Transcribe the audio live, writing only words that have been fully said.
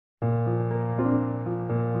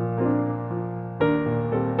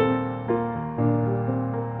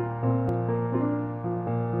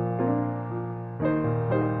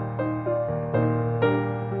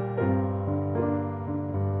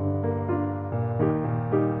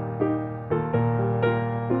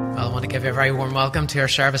want to give you a very warm welcome to our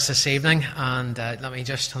service this evening, and I'll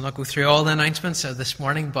not go through all the announcements this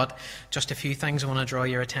morning, but just a few things I want to draw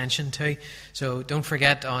your attention to. So don't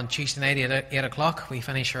forget, on Tuesday night at 8 o'clock we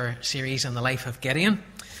finish our series on the life of Gideon.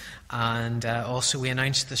 And also we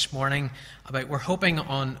announced this morning about we're hoping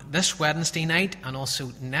on this Wednesday night and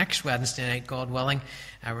also next Wednesday night, God willing,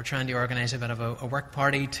 we're trying to organise a bit of a work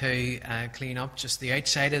party to clean up just the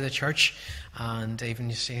outside of the church, and even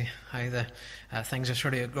you see how the things are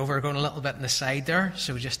sort of overgrown a little bit in the side there,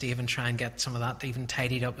 so just to even try and get some of that even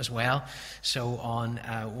tidied up as well. So on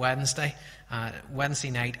Wednesday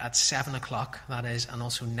night at 7 o'clock, that is, and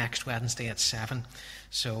also next Wednesday at 7.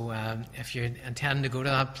 So if you intend to go to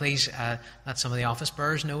that, please let some of the office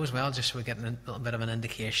bearers know as well, just so we get a little bit of an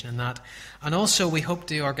indication in that. And also we hope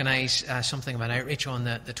to organise something of an outreach on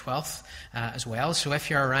the 12th as well. So if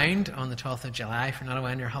you're around on the 12th of July, if you're not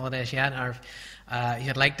away on your holidays yet, or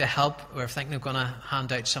you'd like to help, we're thinking of going to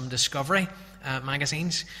hand out some Discovery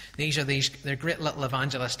magazines. They're great little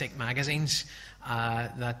evangelistic magazines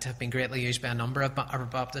that have been greatly used by a number of our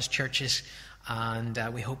Baptist churches. And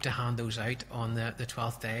we hope to hand those out on the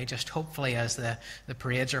 12th day, just hopefully as the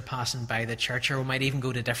parades are passing by the church, or we might even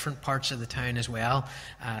go to different parts of the town as well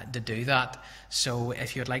to do that. So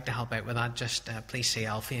if you'd like to help out with that, just please see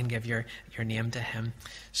Alfie and give your name to him.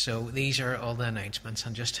 So these are all the announcements,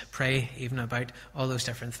 and just pray even about all those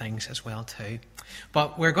different things as well too.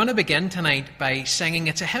 But we're going to begin tonight by singing.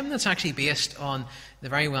 It's a hymn that's actually based on the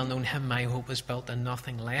very well-known hymn, My Hope is Built on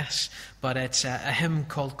Nothing Less, but it's a hymn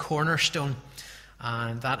called Cornerstone.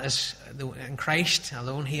 And that is in Christ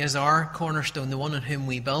alone. He is our cornerstone, the one on whom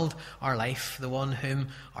we build our life, the one whom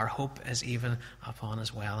our hope is even upon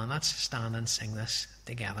as well. And let's stand and sing this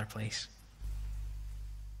together, please.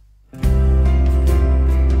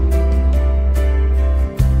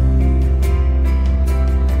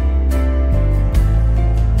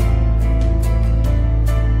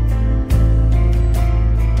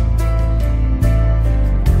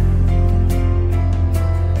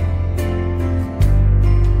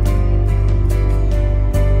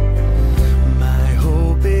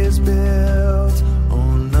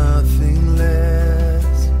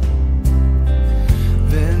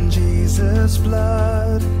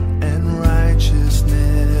 Blood and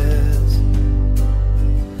righteousness.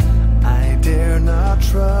 I dare not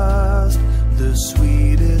trust the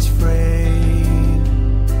sweetest frame,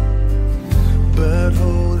 but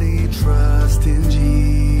wholly trust in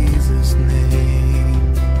Jesus'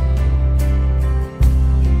 name.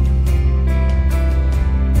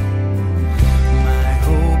 My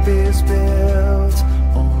hope is built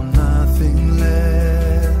on nothing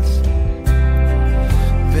less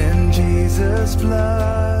than Jesus'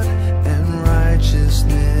 blood and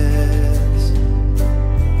righteousness.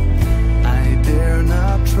 I dare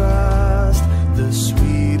not trust the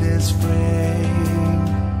sweetest frame,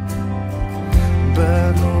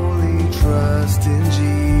 but wholly trust in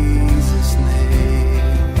Jesus' name.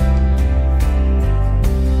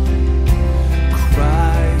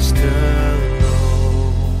 Christ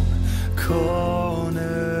alone,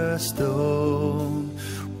 cornerstone,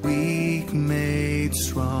 weak made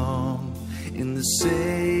strong in the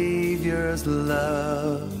Savior's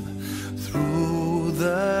love. Through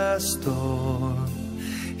the storm,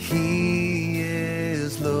 He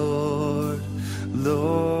is Lord,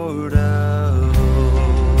 Lord of all.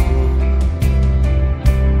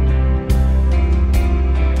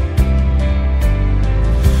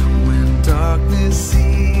 When darkness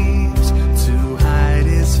seems to hide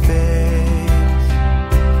His face,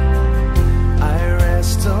 I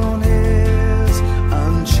rest on His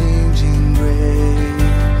unchanging grace.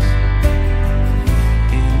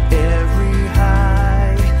 In every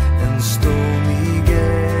high and stormy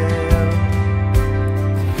gale,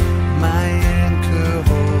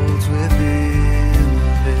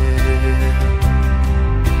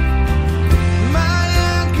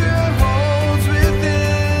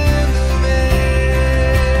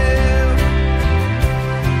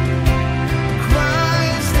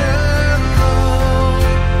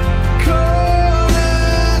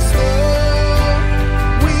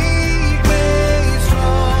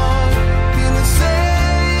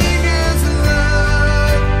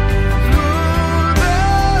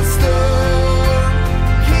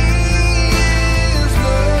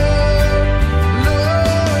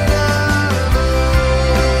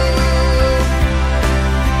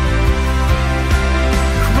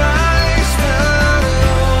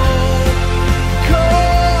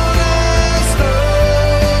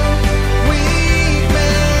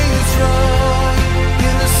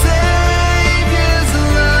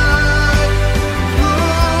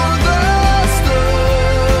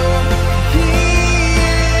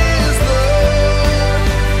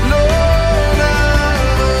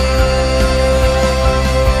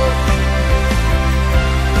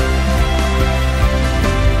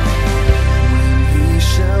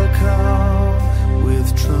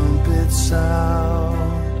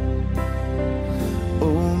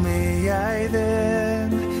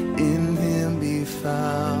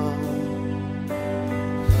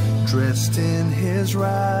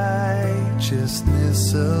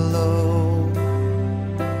 righteousness alone,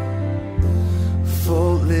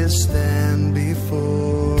 faultless stand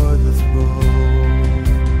before the throne.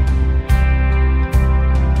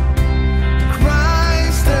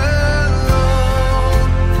 Christ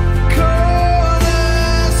alone, cornerstone,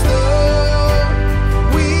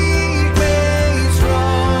 weak made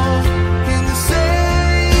strong in the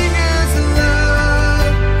Savior's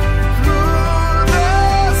love. Through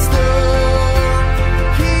the storm,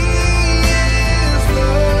 He is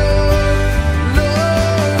Lord, Lord of all.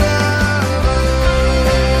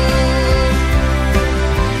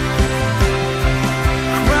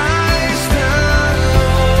 Christ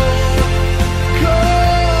alone,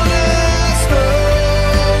 cornerstone,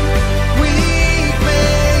 weak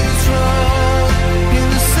made strong in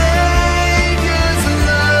the Savior's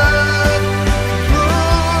love.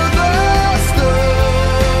 Through the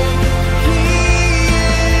storm, He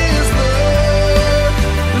is Lord,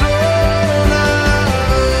 Lord of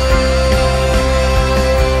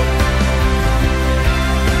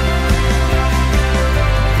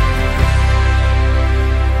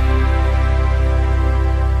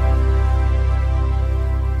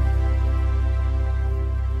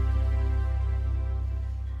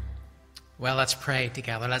Well, let's pray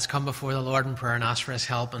together. Let's come before the Lord in prayer and ask for His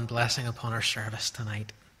help and blessing upon our service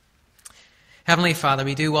tonight. Heavenly Father,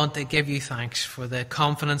 we do want to give you thanks for the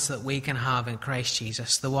confidence that we can have in Christ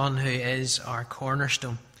Jesus, the one who is our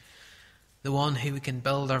cornerstone, the one who we can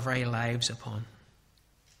build our very lives upon.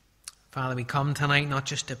 Father, we come tonight not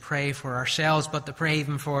just to pray for ourselves, but to pray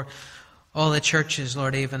even for all the churches,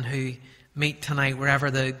 Lord, even who meet tonight wherever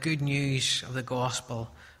the good news of the gospel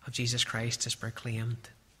of Jesus Christ is proclaimed.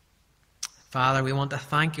 Father, we want to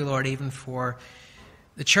thank you, Lord, even for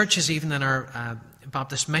the churches, even in our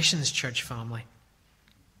Baptist Missions Church family.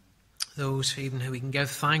 Those even who we can give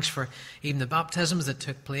thanks for, even the baptisms that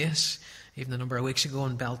took place, even a number of weeks ago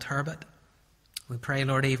in Belturbet. We pray,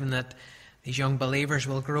 Lord, even that these young believers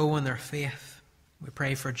will grow in their faith. We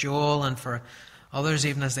pray for Joel and for others,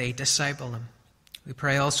 even as they disciple them. We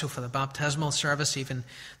pray also for the baptismal service, even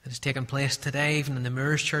that has taken place today, even in the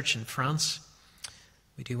Moors Church in France.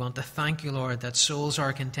 We do want to thank you, Lord, that souls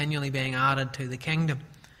are continually being added to the kingdom.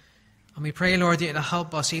 And we pray, Lord, that you'll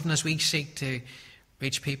help us even as we seek to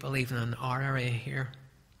reach people even in our area here.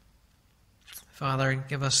 Father,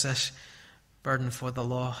 give us this burden for the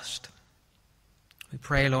lost. We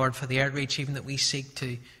pray, Lord, for the outreach even that we seek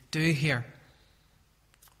to do here,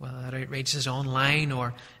 whether that outreach is online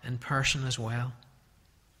or in person as well.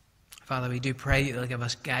 Father, we do pray that you'll give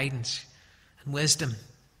us guidance and wisdom,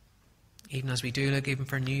 even as we do look even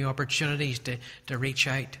for new opportunities to reach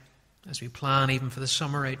out, as we plan even for the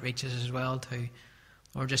summer outreaches as well too.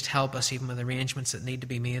 Or just help us even with arrangements that need to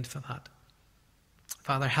be made for that.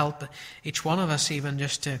 Father, help each one of us even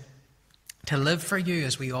just to live for you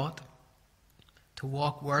as we ought, to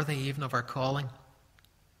walk worthy even of our calling,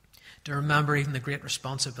 to remember even the great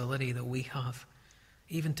responsibility that we have,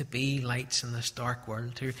 even to be lights in this dark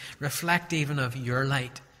world, to reflect even of your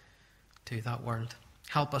light to that world.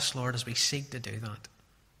 Help us, Lord, as we seek to do that.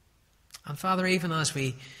 And Father, even as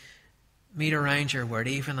we meet around your word,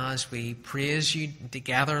 even as we praise you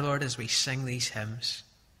together, Lord, as we sing these hymns,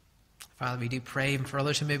 Father, we do pray even for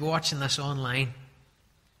others who may be watching this online.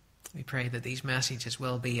 We pray that these messages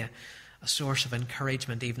will be a source of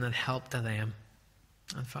encouragement, even and help to them.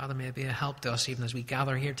 And Father, may it be a help to us even as we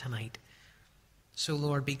gather here tonight. So,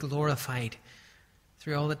 Lord, be glorified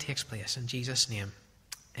through all that takes place. In Jesus' name,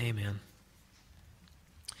 amen.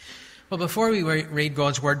 Well, before we read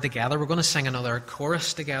God's word together, we're going to sing another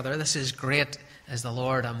chorus together. This is Great is the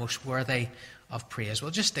Lord and Most Worthy of Praise.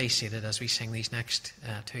 We'll just stay seated as we sing these next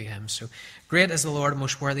two hymns. So, Great is the Lord and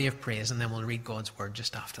Most Worthy of Praise, and then we'll read God's word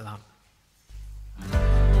just after that.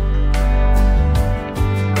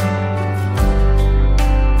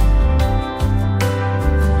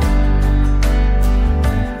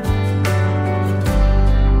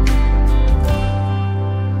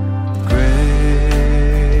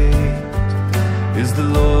 Is the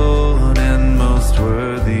Lord and most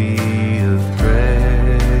worthy of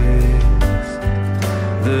praise,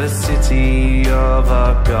 the city of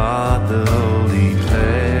our God, the holy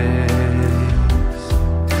place,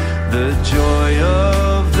 the joy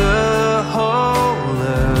of the whole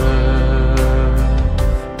earth.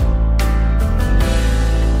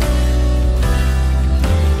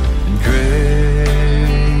 And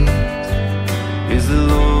great is the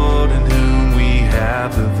Lord in whom we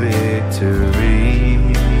have the victory.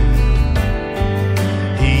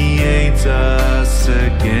 Us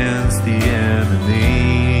against the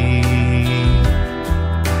enemy.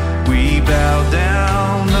 We bow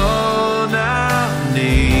down on our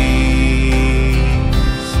knees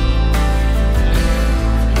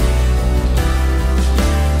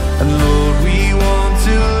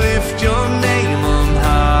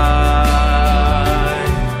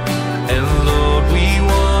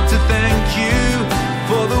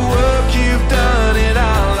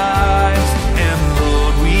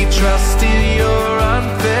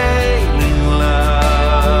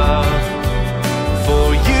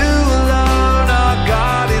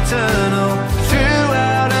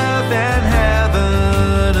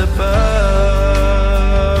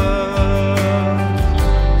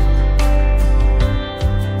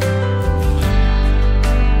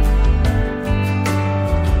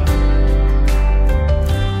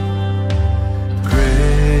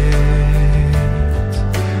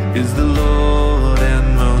is the Lord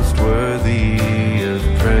and most worthy of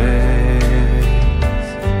praise.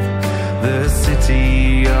 The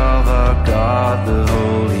city of our God, the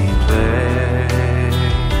holy place,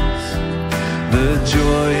 the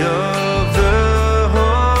joy of the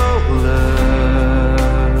whole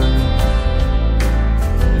earth.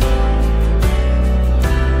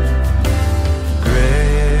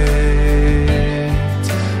 Great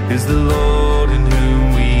is the Lord in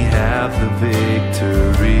whom we have the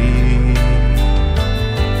victory.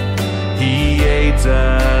 He aids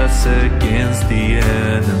us against the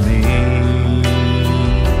enemy.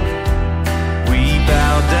 We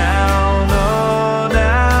bow down on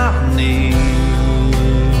our knees.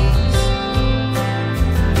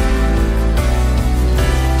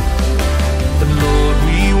 And Lord,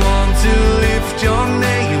 we want to lift your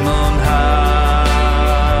name on high.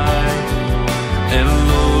 And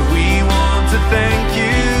Lord, we want to thank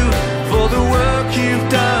you for the work you've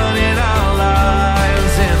done in our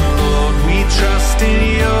lives. And Lord, we trust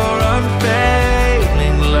in your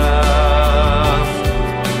unfailing love.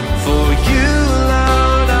 For you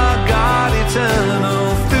alone are God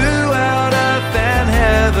eternal, throughout earth and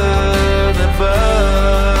heaven above.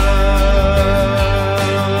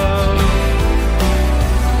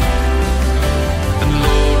 And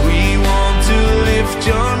Lord, we want to lift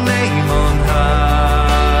your name on high.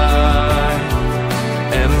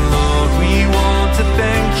 And Lord, we want to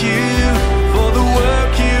thank you for the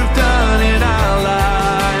work you've done in our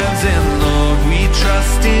lives. And Lord, we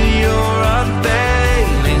trust in your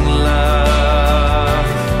unfailing love.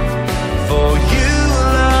 For you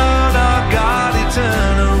alone are God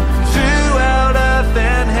eternal, throughout earth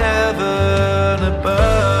and heaven above.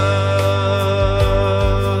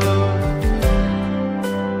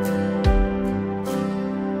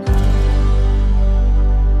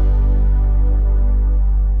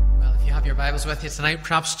 Well, if you have your Bibles with you tonight,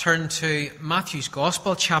 perhaps turn to Matthew's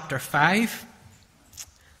Gospel, chapter 5.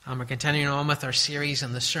 And we're continuing on with our series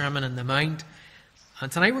on the Sermon on the Mount.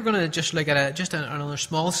 And tonight we're going to just look at another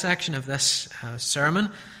small section of this sermon.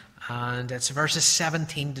 And it's verses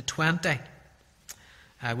 17 to 20.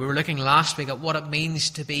 We were looking last week at what it means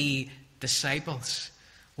to be disciples.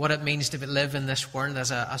 What it means to live in this world as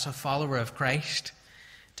a follower of Christ.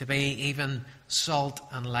 To be even salt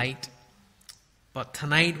and light. But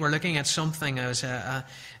tonight we're looking at something as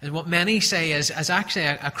what many say is actually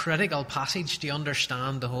a critical passage to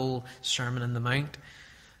understand the whole Sermon on the Mount.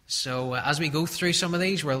 So as we go through some of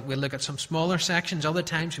these, we'll look at some smaller sections. Other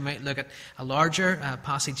times we might look at a larger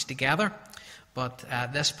passage together. But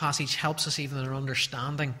this passage helps us even in our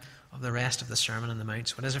understanding of the rest of the Sermon on the Mount.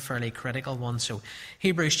 So it is a fairly critical one. So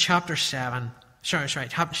Hebrews chapter 7...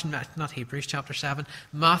 not Hebrews chapter 7.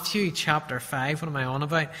 Matthew chapter 5. What am I on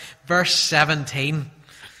about? Verse 17.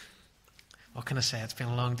 What can I say? It's been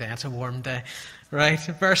a long day. It's a warm day. Right,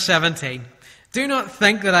 verse 17. Do not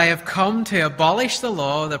think that I have come to abolish the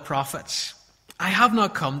law of the prophets. I have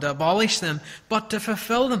not come to abolish them, but to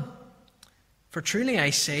fulfill them. For truly I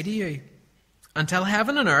say to you, until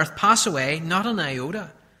heaven and earth pass away, not an iota,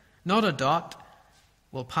 not a dot,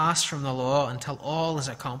 will pass from the law until all is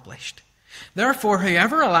accomplished. Therefore,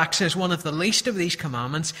 whoever relaxes one of the least of these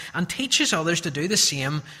commandments and teaches others to do the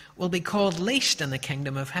same will be called least in the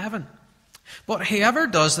kingdom of heaven. But whoever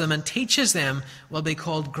does them and teaches them will be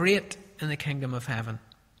called great in the kingdom of heaven.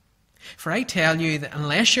 For I tell you that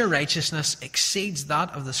unless your righteousness exceeds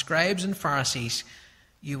that of the scribes and Pharisees,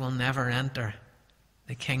 you will never enter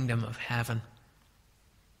the kingdom of heaven.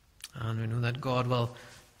 And we know that God will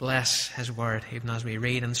bless his word even as we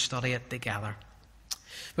read and study it together.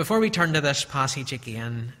 Before we turn to this passage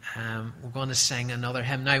again, we're going to sing another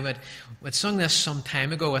hymn. Now, we'd sung this some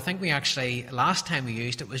time ago. I think last time we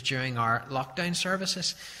used it was during our lockdown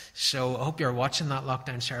services. So I hope you're watching that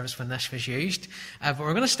lockdown service when this was used. But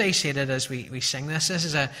we're going to stay seated as we sing this. This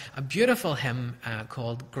is a beautiful hymn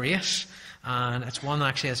called Grace. And it's one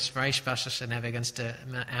actually that's very special significance to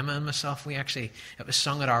Emma and myself. It was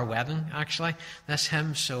sung at our wedding, actually, this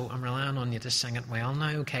hymn. So I'm relying on you to sing it well now,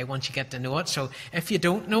 okay, once you get to know it. So if you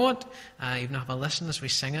don't know it, you can have a listen as we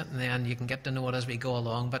sing it, and then you can get to know it as we go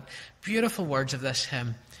along. But beautiful words of this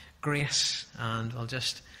hymn, Grace. And we'll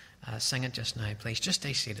just sing it just now, please. Just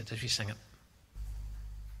stay seated as we sing it.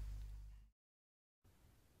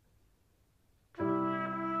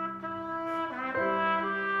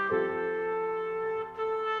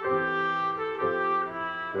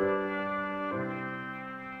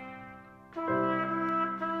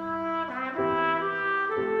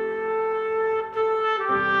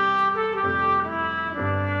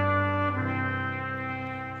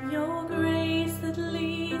 Your grace that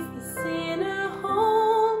leads the sinner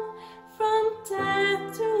home from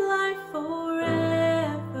death to life.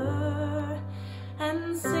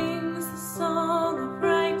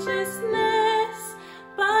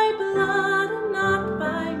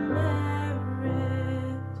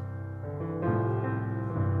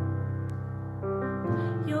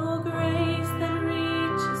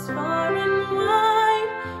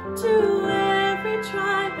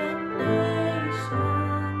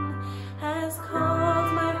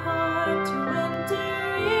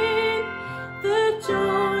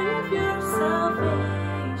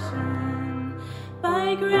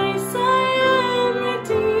 By grace I am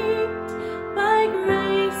redeemed, by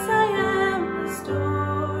grace I am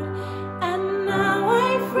restored, and now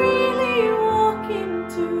I freely walk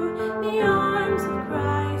into the arms of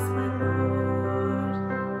Christ my Lord.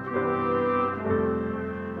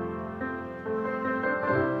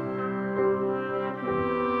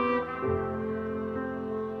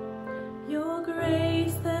 Your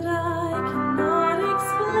grace that I cannot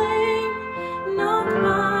explain, not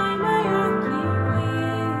by my earthly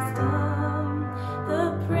wisdom, the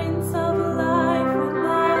Prince of Life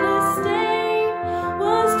without a stain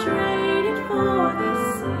was traded for the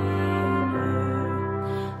sinner.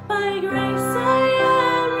 By grace I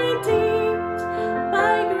am redeemed,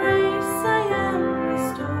 by grace I am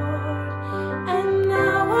restored, and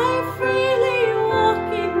now I freely walk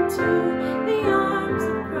into the arms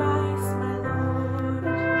of Christ my Lord.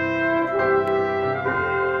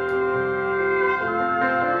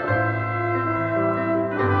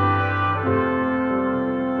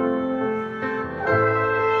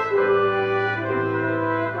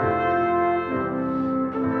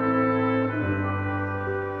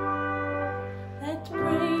 Let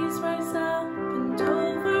praise rise up and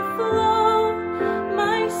overflow,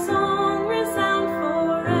 my song resound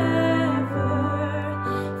forever.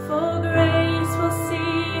 For grace will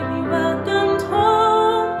see me welcomed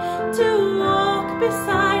home to walk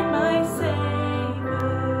beside my Savior.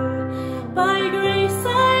 By grace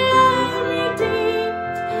I am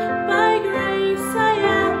redeemed, by grace I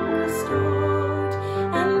am restored,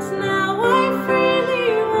 and now I freely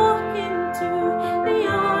walk into the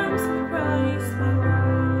arms of Christ my Lord.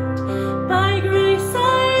 By grace I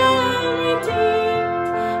am redeemed,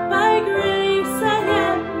 by grace I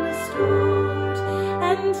am restored,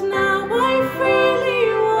 and now I freely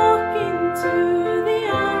walk into the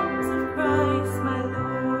arms of Christ my Lord.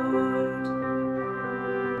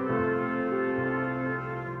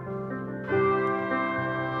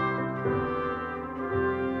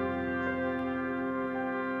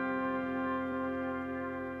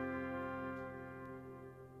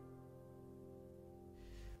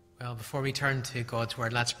 Well, before we turn to God's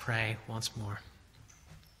Word, let's pray once more.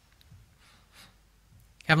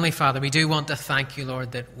 Heavenly Father, we do want to thank you,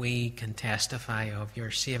 Lord, that we can testify of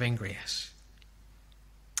your saving grace,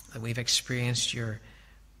 that we've experienced your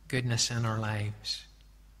goodness in our lives.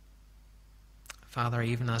 Father,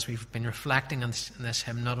 even as we've been reflecting on this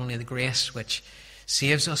hymn, not only the grace which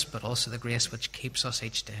saves us, but also the grace which keeps us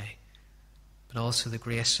each day, but also the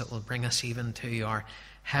grace that will bring us even to our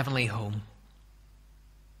heavenly home.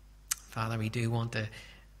 Father, we do want to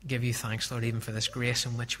give you thanks, Lord, even for this grace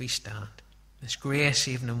in which we stand, this grace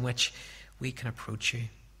even in which we can approach you.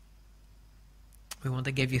 We want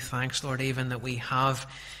to give you thanks, Lord, even that we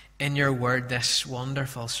have in your word this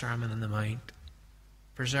wonderful Sermon on the Mount,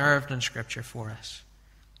 preserved in Scripture for us.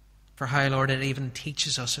 For how, Lord, it even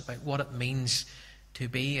teaches us about what it means to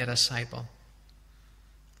be a disciple.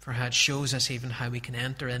 For how it shows us even how we can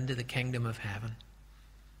enter into the kingdom of heaven.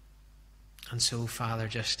 And so, Father,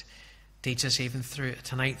 just teach us even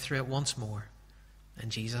tonight through it once more.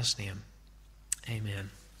 In Jesus' name,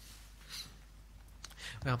 amen.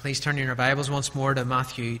 Well, please turn in your Bibles once more to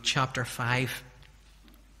Matthew chapter 5.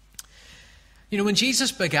 You know, when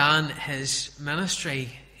Jesus began his ministry,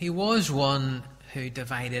 he was one who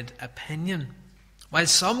divided opinion. While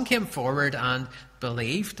some came forward and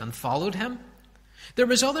believed and followed him, there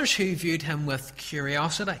was others who viewed him with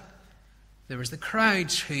curiosity. There was the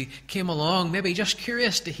crowds who came along, maybe just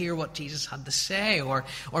curious to hear what Jesus had to say, or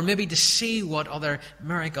maybe to see what other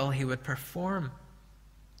miracle he would perform.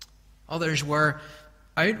 Others were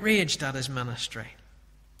outraged at his ministry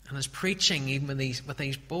and his preaching, even with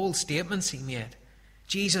these bold statements he made.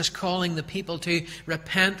 Jesus calling the people to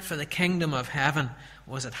repent, for the kingdom of heaven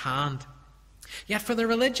was at hand. Yet for the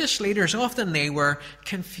religious leaders, often they were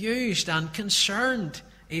confused and concerned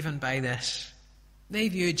even by this. They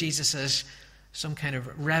viewed Jesus as some kind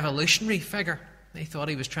of revolutionary figure. They thought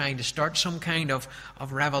he was trying to start some kind of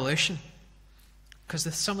revolution, because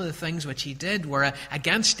some of the things which he did were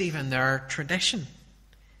against even their tradition.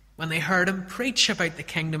 When they heard him preach about the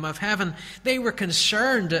kingdom of heaven, they were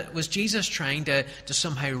concerned that was Jesus trying to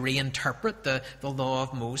somehow reinterpret the law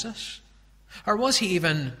of Moses? Or was he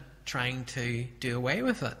even trying to do away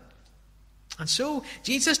with it? And so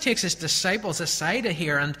Jesus takes his disciples aside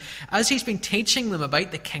here, and as he's been teaching them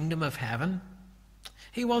about the kingdom of heaven,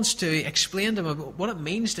 he wants to explain to them about what it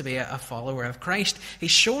means to be a follower of Christ.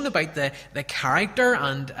 He's shown about the character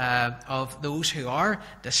and of those who are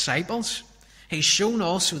disciples. He's shown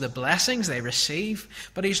also the blessings they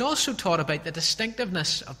receive, but he's also taught about the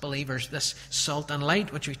distinctiveness of believers, this salt and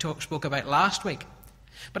light, which we spoke about last week.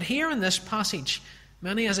 But here in this passage,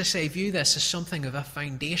 Many, as I say, view this as something of a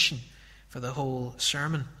foundation for the whole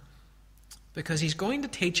sermon, because he's going to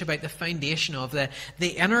teach about the foundation of the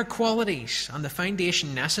inner qualities and the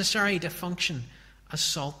foundation necessary to function as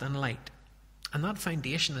salt and light. And that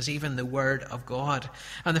foundation is even the Word of God.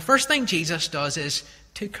 And the first thing Jesus does is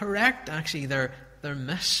to correct, actually, their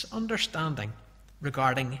misunderstanding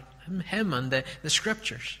regarding him and the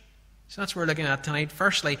Scriptures. So that's what we're looking at tonight.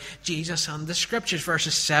 Firstly, Jesus and the Scriptures,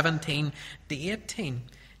 verses 17 to 18.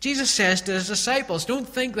 Jesus says to his disciples, don't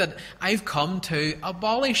think that I've come to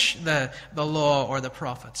abolish the law or the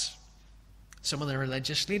prophets. Some of the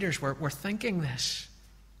religious leaders were thinking this.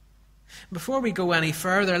 Before we go any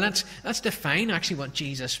further, let's define actually what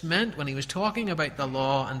Jesus meant when he was talking about the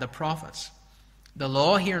law and the prophets. The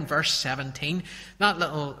law here in verse 17, that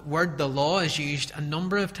little word, the law, is used a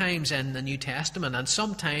number of times in the New Testament, and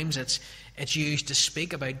sometimes it's used to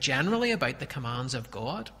speak about generally about the commands of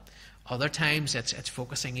God. Other times it's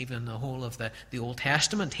focusing even on the whole of the Old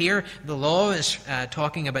Testament. Here, the law is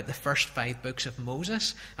talking about the first 5 books of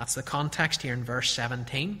Moses. That's the context here in verse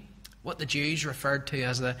 17. What the Jews referred to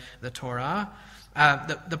as the Torah.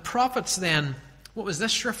 The prophets then, what was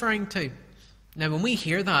this referring to? Now, when we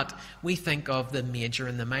hear that, we think of the major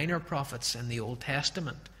and the minor prophets in the Old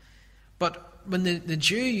Testament. But when the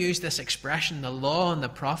Jew used this expression, the law and the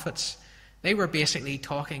prophets, they were basically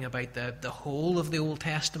talking about the whole of the Old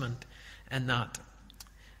Testament, and that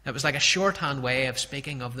it was like a shorthand way of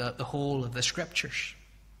speaking of the whole of the Scriptures.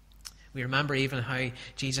 We remember even how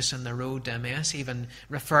Jesus on the road to Emmaus even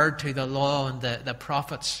referred to the law and the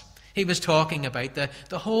prophets. He was talking about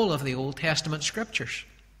the whole of the Old Testament Scriptures.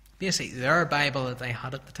 Basically, their Bible that they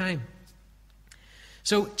had at the time.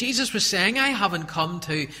 So Jesus was saying, I haven't come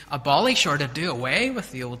to abolish or to do away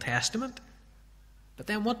with the Old Testament. But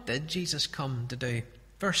then what did Jesus come to do?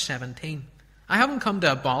 Verse 17. I haven't come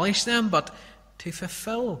to abolish them, but to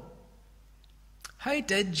fulfill. How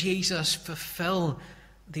did Jesus fulfill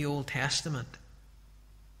the Old Testament?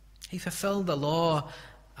 He fulfilled the law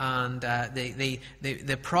and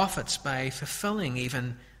the prophets by fulfilling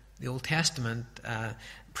even the Old Testament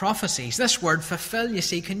prophecies. This word fulfill, you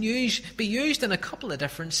see, can be used in a couple of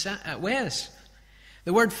different ways.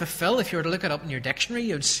 The word fulfill, if you were to look it up in your dictionary,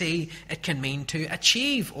 you'd see it can mean to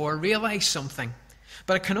achieve or realize something.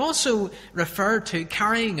 But it can also refer to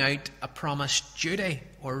carrying out a promised duty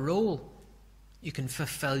or role. You can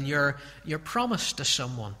fulfill your promise to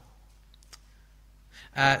someone.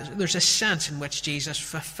 There's a sense in which Jesus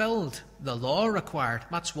fulfilled the law required.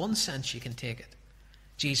 That's one sense you can take it.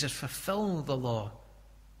 Jesus fulfilled the law.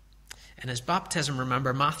 In his baptism,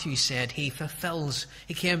 remember, Matthew said he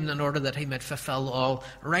came in order that he might fulfill all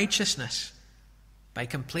righteousness by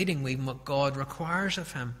completing what God requires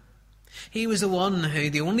of him. He was the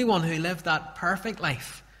only one who lived that perfect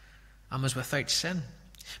life and was without sin.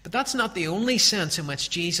 But that's not the only sense in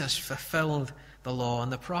which Jesus fulfilled the law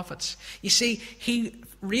and the prophets. You see, he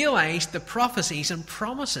realized the prophecies and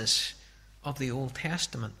promises of the Old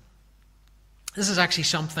Testament. This is actually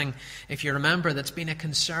something, if you remember, that's been a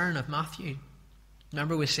concern of Matthew.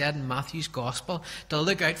 Remember we said in Matthew's Gospel to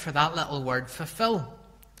look out for that little word, fulfill.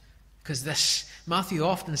 Because Matthew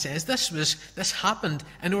often says this happened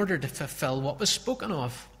in order to fulfill what was spoken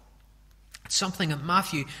of. It's something that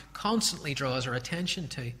Matthew constantly draws our attention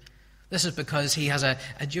to. This is because he has a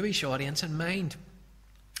Jewish audience in mind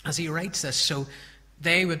as he writes this, so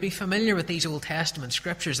they would be familiar with these Old Testament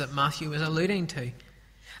scriptures that Matthew is alluding to.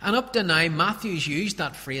 And up to now, Matthew's used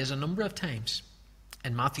that phrase a number of times.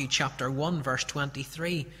 In Matthew chapter 1, verse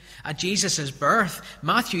 23, at Jesus' birth,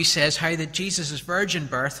 Matthew says how that Jesus' virgin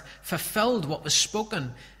birth fulfilled what was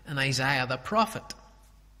spoken in Isaiah the prophet.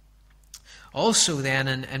 Also then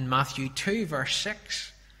in Matthew 2, verse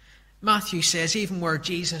 6, Matthew says even where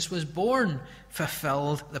Jesus was born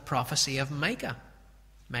fulfilled the prophecy of Micah.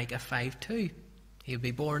 Micah 5:2. He would be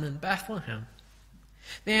born in Bethlehem.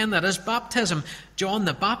 Then at his baptism, John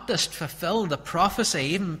the Baptist fulfilled the prophecy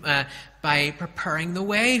even by preparing the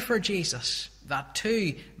way for Jesus. That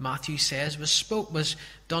too, Matthew says, was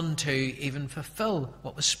done to even fulfill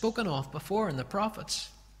what was spoken of before in the prophets.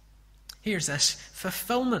 Here's this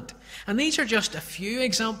fulfillment. And these are just a few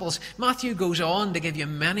examples. Matthew goes on to give you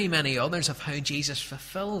many, many others of how Jesus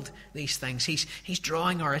fulfilled these things. He's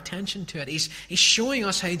drawing our attention to it. He's showing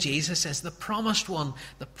us how Jesus is the promised one,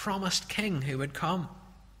 the promised king who would come.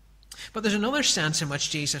 But there's another sense in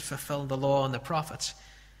which Jesus fulfilled the law and the prophets.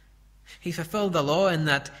 He fulfilled the law in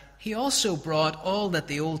that he also brought all that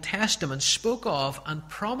the Old Testament spoke of and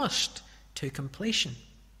promised to completion.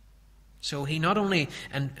 So he not only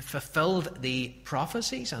fulfilled the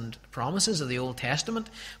prophecies and promises of the Old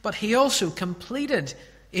Testament, but he also completed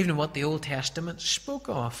even what the Old Testament spoke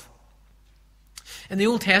of. In the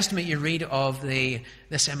Old Testament, you read of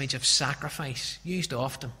this image of sacrifice used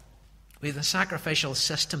often. We have the sacrificial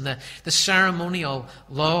system, the ceremonial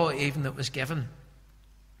law even that was given.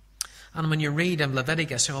 And when you read in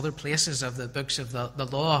Leviticus and other places of the books of the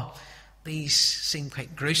law, these seem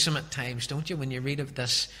quite gruesome at times, don't you, when you read of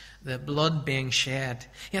this, the blood being shed.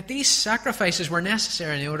 Yet these sacrifices were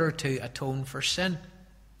necessary in order to atone for sin.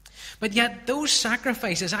 But yet those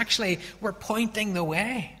sacrifices actually were pointing the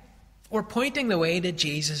way. Were pointing the way to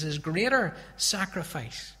Jesus' greater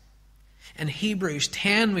sacrifice. In Hebrews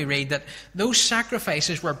 10 we read that those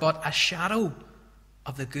sacrifices were but a shadow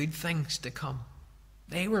of the good things to come.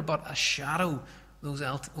 They were but a shadow, those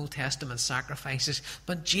Old Testament sacrifices.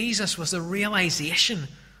 But Jesus was the realization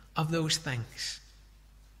of those things,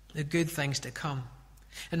 the good things to come.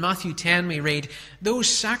 In Matthew 10 we read, those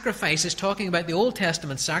sacrifices, talking about the Old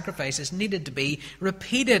Testament sacrifices, needed to be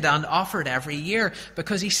repeated and offered every year,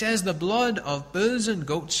 because he says the blood of bulls and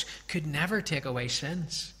goats could never take away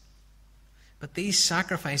sins. But these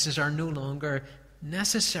sacrifices are no longer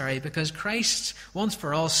necessary, because Christ's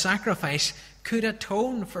once-for-all sacrifice could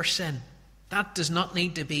atone for sin. That does not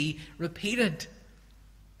need to be repeated.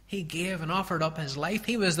 He gave and offered up his life.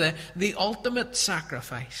 He was the ultimate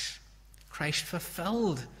sacrifice. Christ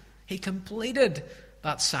fulfilled. He completed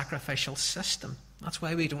that sacrificial system. That's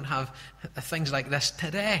why we don't have things like this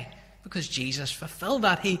today, because Jesus fulfilled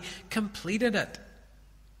that. He completed it.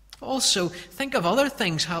 Also, think of other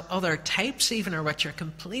things, how other types even are which are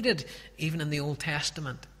completed even in the Old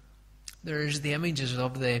Testament. There's the images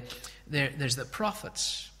of there's the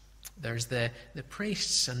prophets, there's the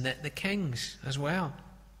priests and the kings as well.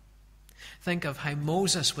 Think of how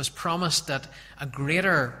Moses was promised that a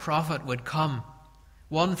greater prophet would come,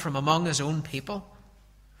 one from among his own people.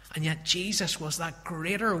 And yet Jesus was that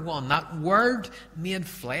greater one, that Word made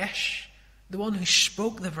flesh, the one who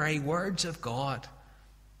spoke the very words of God.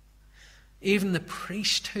 Even the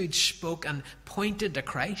priesthood spoke and pointed to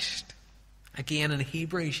Christ. Again, in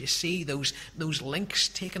Hebrews, you see those links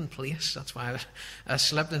taking place. That's why I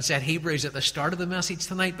slipped and said Hebrews at the start of the message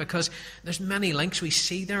tonight, because there's many links we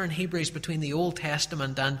see there in Hebrews between the Old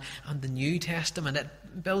Testament and the New Testament. It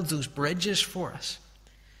builds those bridges for us.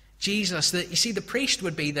 Jesus, you see, the priest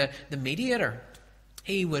would be the mediator.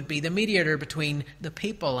 He would be the mediator between the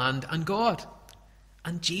people and God.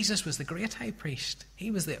 And Jesus was the great high priest.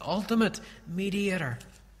 He was the ultimate mediator,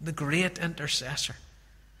 the great intercessor.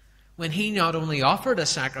 When he not only offered a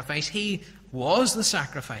sacrifice, he was the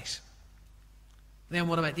sacrifice. Then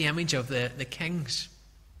what about the image of the kings?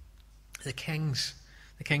 The kings.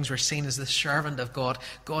 The kings were seen as the servant of God,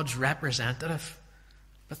 God's representative.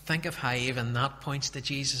 But think of how even that points to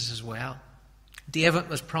Jesus as well. David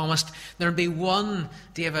was promised there'd be one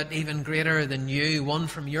David even greater than you, one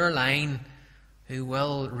from your line, who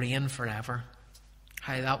will reign forever.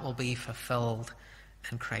 How that will be fulfilled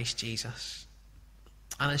in Christ Jesus.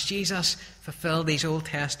 And as Jesus fulfilled these Old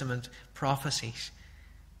Testament prophecies,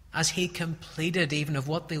 as he completed even of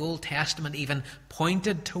what the Old Testament even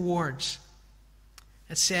pointed towards,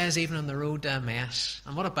 it says even on the road to Emmaus,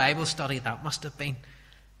 and what a Bible study that must have been,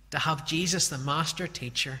 to have Jesus, the master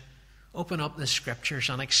teacher, open up the scriptures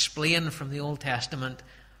and explain from the Old Testament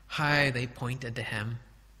how they pointed to him.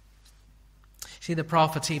 See, the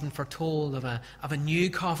prophets even foretold of a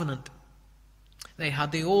new covenant. They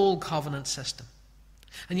had the old covenant system.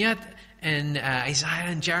 And yet, in Isaiah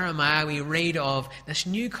and Jeremiah, we read of this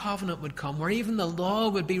new covenant would come, where even the law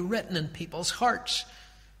would be written in people's hearts,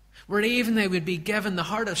 where even they would be given, the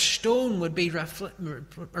heart of stone would be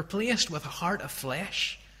replaced with a heart of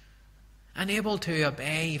flesh, and able to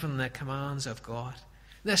obey even the commands of God.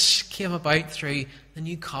 This came about through the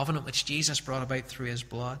new covenant which Jesus brought about through his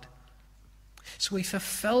blood. So he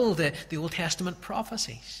fulfilled the Old Testament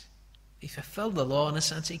prophecies. He fulfilled the law. In a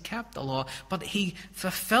sense, he kept the law. But he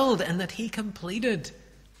fulfilled in that he completed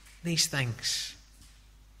these things.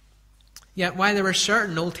 Yet while there were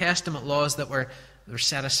certain Old Testament laws that were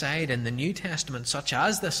set aside in the New Testament, such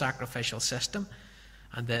as the sacrificial system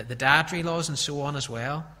and the dietary laws and so on as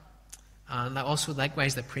well, and also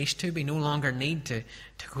likewise the priesthood, we no longer need to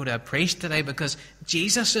go to a priest today, because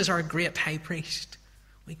Jesus is our great high priest.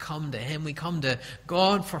 We come to him, we come to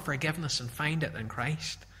God for forgiveness and find it in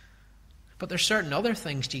Christ. But there's certain other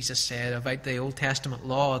things Jesus said about the Old Testament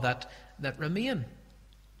law that remain.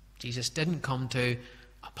 Jesus didn't come to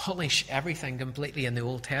abolish everything completely in the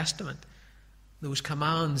Old Testament. Those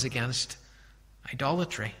commands against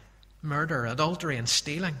idolatry, murder, adultery, and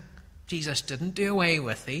stealing, Jesus didn't do away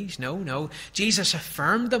with these. No. Jesus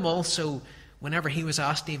affirmed them also whenever he was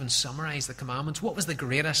asked to even summarize the commandments, what was the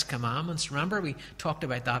greatest commandments? Remember, we talked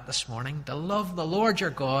about that this morning. To love the Lord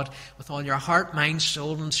your God with all your heart, mind,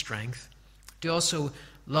 soul, and strength. To also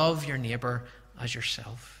love your neighbour as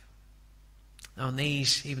yourself. And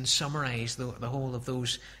these even summarize the whole of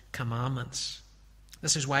those commandments.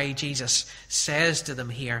 This is why Jesus says to them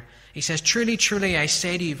here, he says, truly, truly, I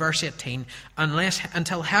say to you, verse 18,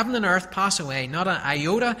 until heaven and earth pass away, not an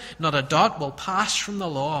iota, not a dot will pass from the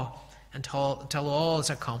law until all is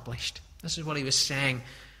accomplished. This is what he was saying.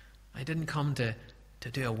 I didn't come to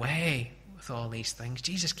do away with all these things.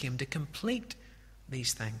 Jesus came to complete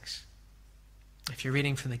these things. If you're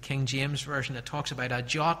reading from the King James Version, it talks about a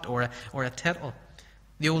jot or a tittle.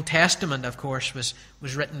 The Old Testament, of course, was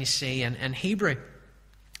written, you see, in Hebrew.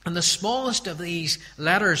 And the smallest of these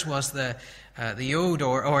letters was the yod,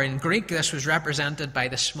 or in Greek, this was represented by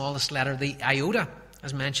the smallest letter, the iota,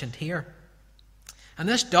 as mentioned here. And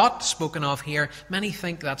this dot spoken of here, many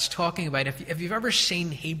think that's talking about, if you've ever seen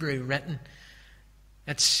Hebrew written,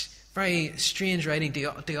 it's very strange writing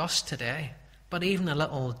to us today. But even a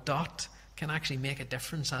little dot can actually make a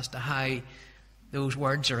difference as to how those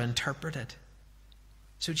words are interpreted.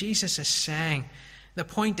 So Jesus is saying, the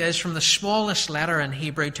point is, from the smallest letter in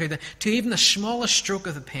Hebrew to even the smallest stroke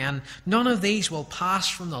of the pen, none of these will pass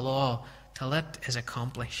from the law till it is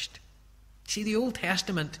accomplished. See, the Old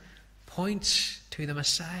Testament points to the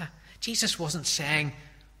Messiah. Jesus wasn't saying,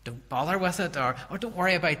 don't bother with it, or don't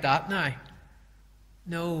worry about that now.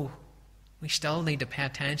 No, we still need to pay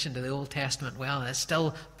attention to the Old Testament well, and it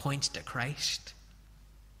still points to Christ.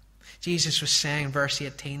 Jesus was saying, verse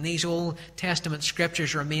 18, these Old Testament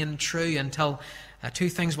scriptures remain true until two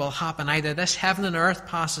things will happen. Either this heaven and earth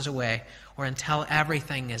passes away, or until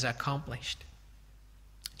everything is accomplished.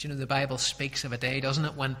 Do you know, the Bible speaks of a day, doesn't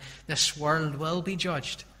it, when this world will be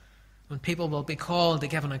judged, when people will be called to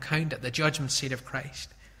give an account at the judgment seat of Christ.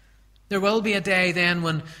 There will be a day then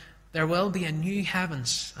when there will be a new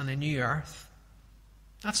heavens and a new earth.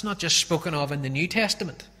 That's not just spoken of in the New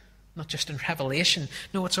Testament, not just in Revelation.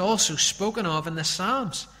 No, it's also spoken of in the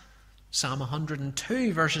Psalms. Psalm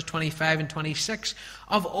 102, verses 25 and 26.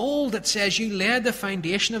 Of old it says, you laid the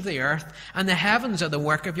foundation of the earth, and the heavens are the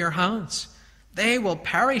work of your hands. They will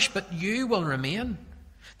perish, but you will remain.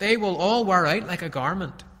 They will all wear out like a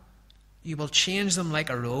garment. You will change them like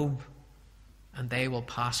a robe, and they will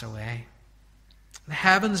pass away. The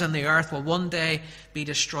heavens and the earth will one day be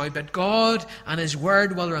destroyed, but God and His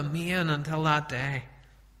Word will remain until that day.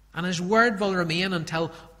 And His Word will remain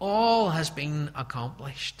until all has been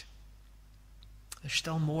accomplished. There's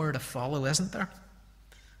still more to follow, isn't there?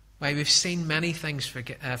 Why, we've seen many things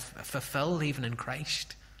fulfilled even in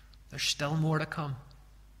Christ. There's still more to come.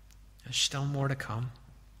 There's still more to come.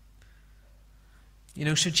 You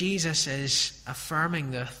know, so Jesus is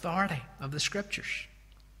affirming the authority of the Scriptures.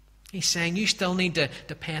 He's saying you still need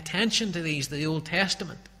to pay attention to these, the Old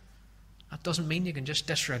Testament. That doesn't mean you can just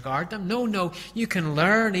disregard them. No, you can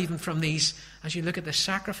learn even from these. As you look at the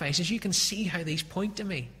sacrifices, you can see how these point to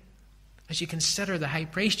me. As you consider the high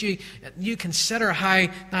priest, you consider how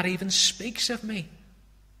that even speaks of me.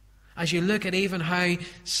 As you look at even how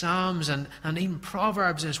Psalms and even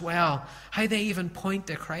Proverbs as well, how they even point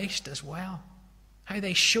to Christ as well. How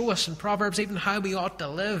they show us in Proverbs even how we ought to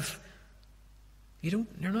live. You're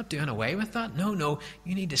not doing away with that. No,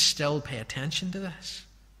 you need to still pay attention to this.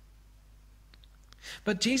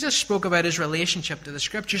 But Jesus spoke about his relationship to the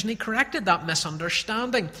Scriptures, and he corrected that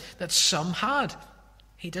misunderstanding that some had.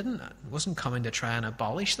 He wasn't coming to try and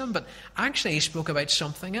abolish them, but actually he spoke about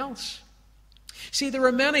something else. See, there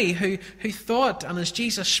were many who thought, and as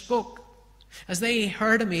Jesus spoke, as they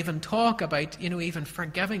heard him even talk about, even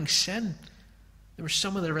forgiving sin, there were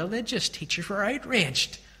some of the religious teachers who were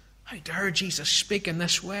outraged. How dare Jesus speak in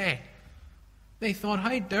this way? They thought,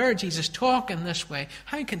 how dare Jesus talk in this way?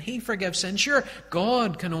 How can he forgive sin? Sure,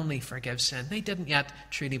 God can only forgive sin. They didn't yet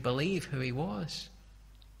truly believe who he was.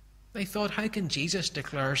 They thought, how can Jesus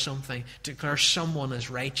declare someone as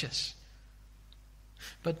righteous?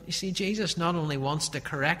 But you see, Jesus not only wants to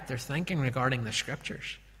correct their thinking regarding the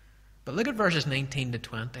Scriptures, but look at verses 19 to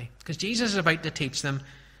 20, because Jesus is about to teach them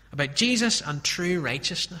about Jesus and true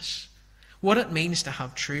righteousness, what it means to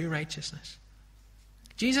have true righteousness.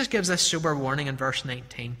 Jesus gives this sober warning in verse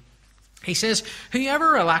 19. He says,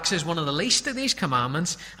 whoever relaxes one of the least of these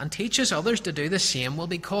commandments and teaches others to do the same will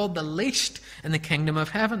be called the least in the kingdom of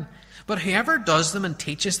heaven. But whoever does them and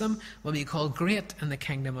teaches them will be called great in the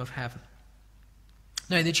kingdom of heaven.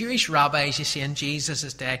 Now, the Jewish rabbis, you see, in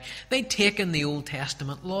Jesus' day, they'd taken the Old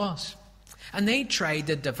Testament laws and they tried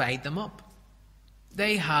to divide them up.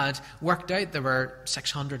 They had worked out there were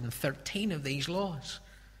 613 of these laws.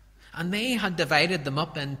 And they had divided them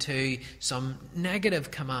up into some negative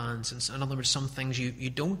commands. And in other words, some things you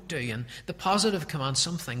don't do. And the positive commands,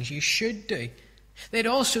 some things you should do. They'd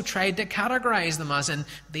also tried to categorize them as in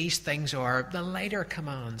these things are the lighter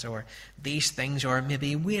commands, or these things are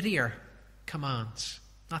maybe weightier commands.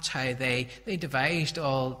 That's how they devised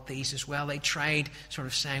all these as well. They tried sort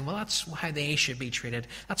of saying, well, that's how they should be treated.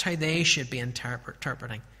 That's how they should be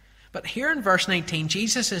interpreting. But here in verse 19,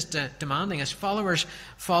 Jesus is demanding his followers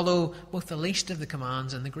follow both the least of the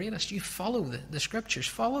commands and the greatest. You follow the scriptures,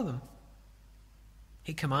 follow them.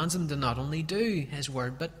 He commands them to not only do his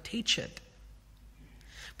word, but teach it.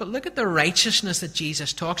 But look at the righteousness that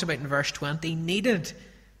Jesus talks about in verse 20, needed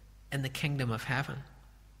in the kingdom of heaven.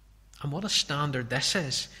 And what a standard this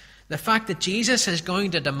is. The fact that Jesus is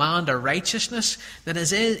going to demand a righteousness that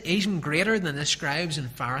is even greater than the scribes and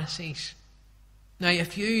Pharisees. Now,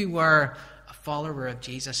 if you were a follower of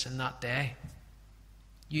Jesus in that day,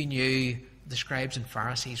 you knew the scribes and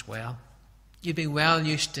Pharisees well. You'd be well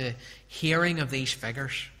used to hearing of these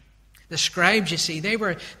figures. The scribes, you see, they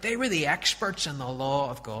were the experts in the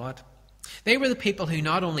law of God. They were the people who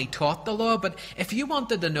not only taught the law, but if you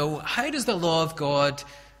wanted to know, how does the law of God,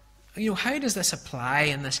 how does this apply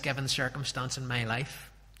in this given circumstance in my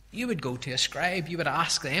life? You would go to a scribe, you would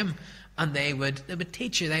ask them, and they would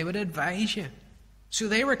teach you, they would advise you. So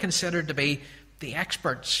they were considered to be the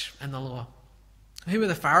experts in the law. Who were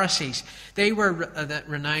the Pharisees? They were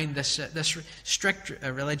renowned, this strict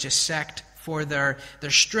religious sect, for their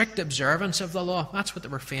strict observance of the law. That's what they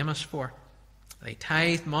were famous for. They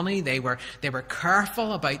tithed money. They were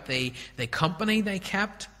careful about the company they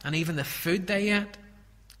kept and even the food they ate.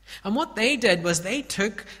 And what they did was they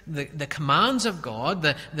took the commands of God,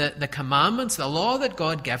 the commandments, the law that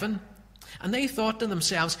God given, and they thought to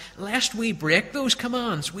themselves, lest we break those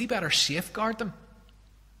commands, we better safeguard them.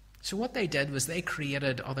 So what they did was they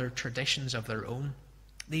created other traditions of their own.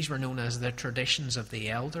 These were known as the traditions of the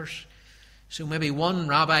elders. So maybe one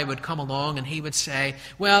rabbi would come along and he would say,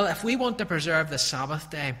 well, if we want to preserve the Sabbath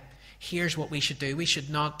day, here's what we should do. We should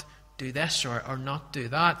not do this or not do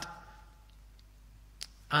that.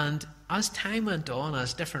 And as time went on,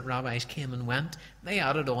 as different rabbis came and went, they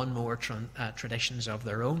added on more traditions of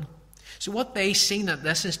their own. So what they seen that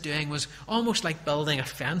this is doing was almost like building a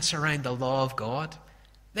fence around the law of God.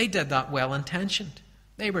 They did that well-intentioned.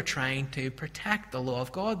 They were trying to protect the law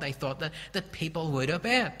of God. They thought that people would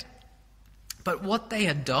obey it. But what they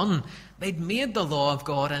had done, they'd made the law of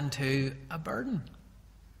God into a burden.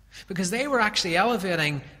 Because they were actually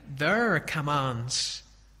elevating their commands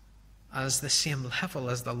as the same level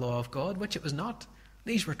as the law of God, which it was not.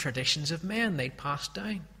 These were traditions of men they'd passed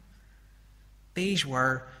down. These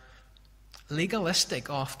were legalistic,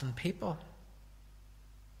 often, people.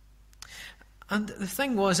 And the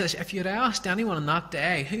thing was, is if you'd asked anyone on that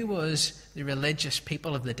day who was the religious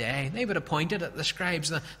people of the day, they would have pointed at the scribes,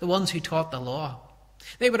 the ones who taught the law.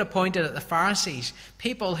 They would have pointed at the Pharisees,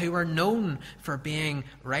 people who were known for being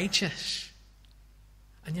righteous.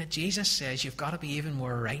 And yet Jesus says you've got to be even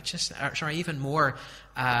more righteous, righteous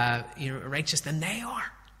than they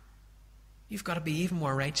are. You've got to be even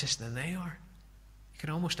more righteous than they are. You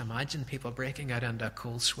can almost imagine people breaking out into a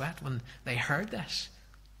cold sweat when they heard this.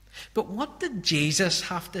 But what did Jesus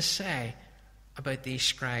have to say about these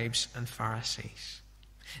scribes and Pharisees?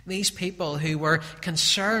 These people who were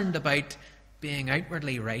concerned about being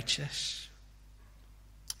outwardly righteous.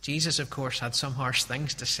 Jesus, of course, had some harsh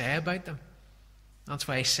things to say about them. That's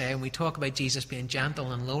why I say when we talk about Jesus being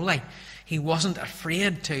gentle and lowly, he wasn't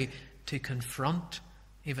afraid to confront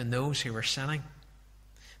even those who were sinning.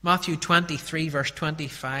 Matthew 23, verse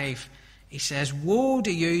 25, he says, "Woe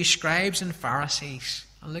to you, scribes and Pharisees."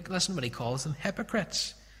 And listen what he calls them,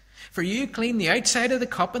 hypocrites. "For you clean the outside of the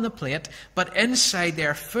cup and the plate, but inside they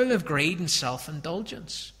are full of greed and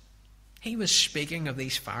self-indulgence." He was speaking of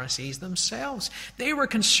these Pharisees themselves. They were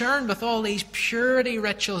concerned with all these purity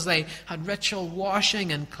rituals. They had ritual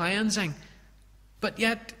washing and cleansing. But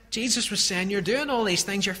yet, Jesus was saying, you're doing all these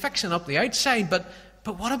things, you're fixing up the outside, but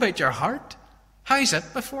what about your heart? How's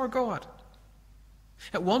it before God?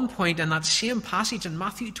 At one point in that same passage in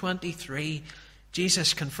Matthew 23,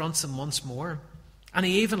 Jesus confronts them once more, and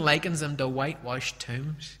he even likens them to whitewashed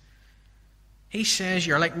tombs. He says,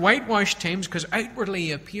 you're like whitewashed tombs because outwardly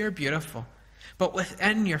you appear beautiful, but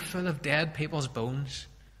within you're full of dead people's bones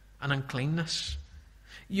and uncleanness.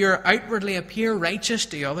 You outwardly appear righteous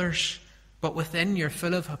to others, but within you're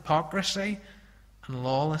full of hypocrisy and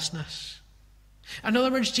lawlessness. In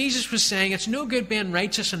other words, Jesus was saying it's no good being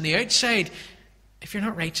righteous on the outside if you're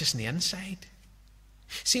not righteous on the inside.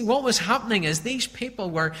 See, what was happening is these people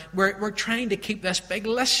were trying to keep this big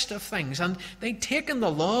list of things, and they'd taken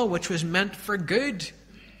the law, which was meant for good.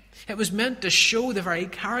 It was meant to show the very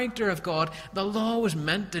character of God. The law was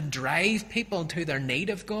meant to drive people to their need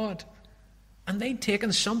of God. And they'd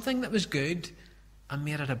taken something that was good and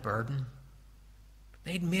made it a burden.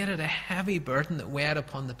 They'd made it a heavy burden that weighed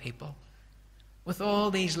upon the people, with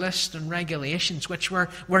all these lists and regulations which were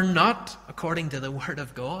not according to the Word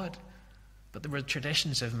of God, but they were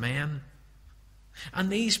traditions of men. And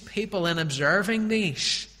these people, in observing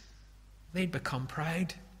these, they'd become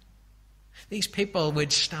proud. These people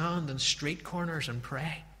would stand in street corners and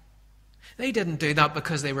pray. They didn't do that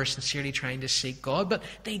because they were sincerely trying to seek God, but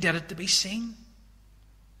they did it to be seen.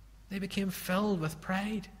 They became filled with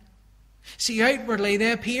pride. See, outwardly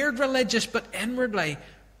they appeared religious, but inwardly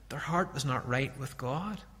their heart was not right with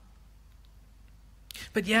God.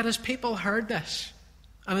 But yet as people heard this,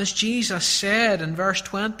 and as Jesus said in verse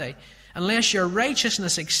 20, unless your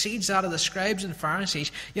righteousness exceeds that of the scribes and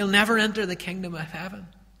Pharisees, you'll never enter the kingdom of heaven.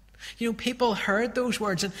 You know, people heard those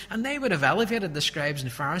words, and they would have elevated the scribes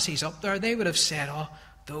and Pharisees up there. They would have said, oh,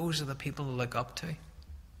 those are the people to look up to.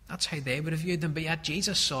 That's how they would have viewed them. But yet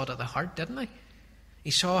Jesus saw it at the heart, didn't he?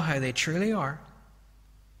 He saw how they truly are.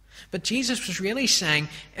 But Jesus was really saying,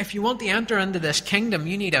 if you want to enter into this kingdom,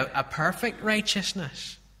 you need a perfect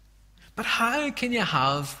righteousness. But how can you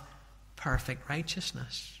have perfect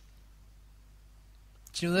righteousness?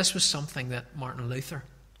 Do you know, this was something that Martin Luther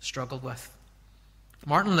struggled with.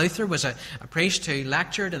 Martin Luther was a priest who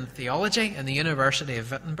lectured in theology in the University of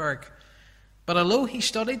Wittenberg. But although he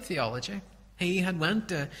studied theology, he had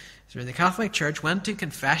went through the Catholic Church, went to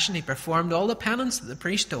confession, he performed all the penance that the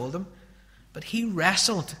priest told him, but he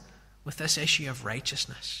wrestled with this issue of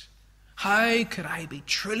righteousness. How could I be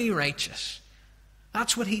truly righteous?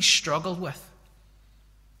 That's what he struggled with.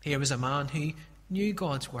 Here was a man who knew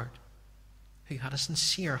God's word, who had a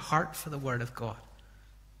sincere heart for the word of God.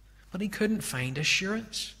 But he couldn't find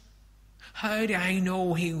assurance. How do I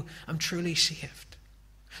know I'm truly saved?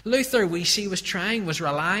 Luther, we see, was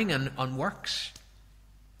relying on works.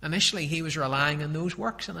 Initially, he was relying on those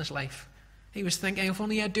works in his life. He was thinking, if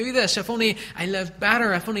only I do this, if only I live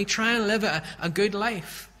better, if only try and live a good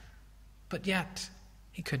life. But yet,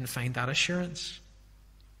 he couldn't find that assurance.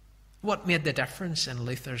 What made the difference in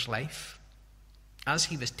Luther's life? As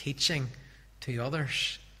he was teaching to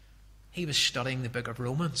others, he was studying the book of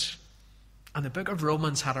Romans. And the book of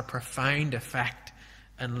Romans had a profound effect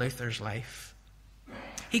in Luther's life.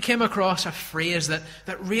 He came across a phrase that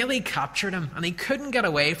really captured him, and he couldn't get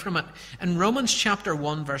away from it. In Romans chapter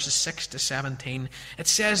 1, verses 6 to 17, it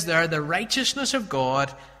says there, the righteousness of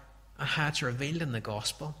God, and how it's revealed in the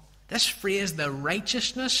gospel. This phrase, the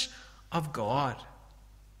righteousness of God.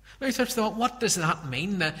 Luther thought, what does that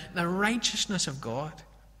mean? The righteousness of God.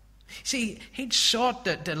 See, he'd sought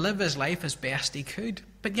to live his life as best he could,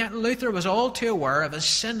 but yet Luther was all too aware of his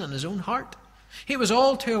sin in his own heart. He was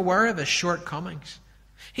all too aware of his shortcomings.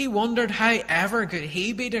 He wondered how ever could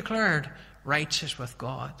he be declared righteous with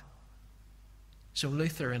God. So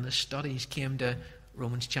Luther in his studies came to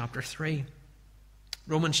Romans chapter 3.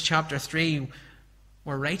 Romans chapter 3,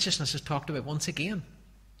 where righteousness is talked about once again.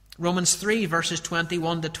 Romans 3, verses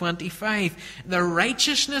 21 to 25. The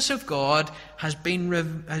righteousness of God has been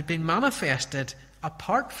manifested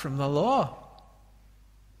apart from the law.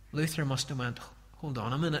 Luther must have went, hold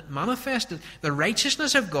on a minute, manifested. The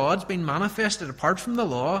righteousness of God's been manifested apart from the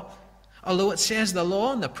law, although it says the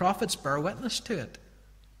law and the prophets bear witness to it.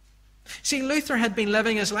 See, Luther had been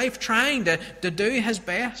living his life trying to do his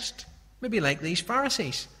best, maybe like these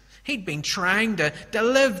Pharisees. He'd been trying to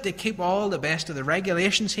live to keep all the best of the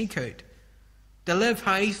regulations he could, to live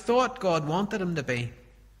how he thought God wanted him to be.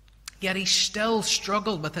 Yet he still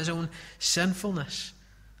struggled with his own sinfulness.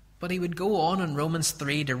 But he would go on in Romans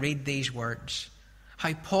 3 to read these words.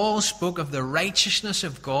 How Paul spoke of the righteousness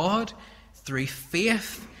of God through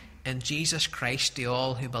faith in Jesus Christ to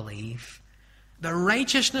all who believe. The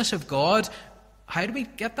righteousness of God, how do we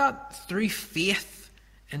get that? Through faith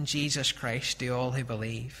in Jesus Christ to all who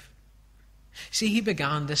believe. See, he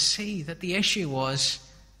began to see that the issue was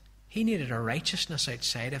he needed a righteousness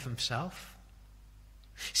outside of himself.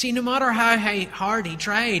 See, no matter how hard he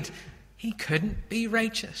tried, he couldn't be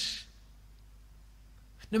righteous.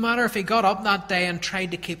 No matter if he got up that day and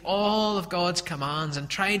tried to keep all of God's commands and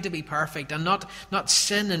tried to be perfect and not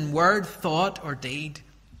sin in word, thought, or deed.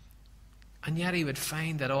 And yet he would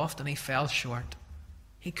find that often he fell short.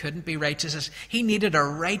 He couldn't be righteous. He needed a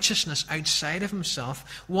righteousness outside of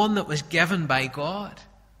himself, one that was given by God.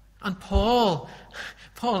 And Paul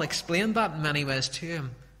explained that in many ways to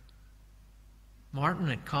him. Martin,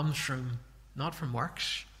 it comes from not from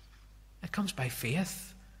works. It comes by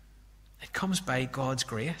faith. It comes by God's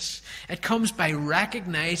grace. It comes by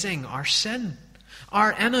recognizing our sin,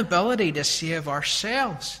 our inability to save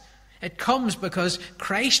ourselves. It comes because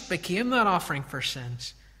Christ became that offering for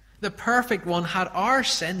sins. The perfect one had our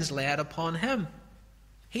sins laid upon him.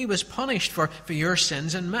 He was punished for your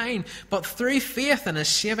sins and mine. But through faith in his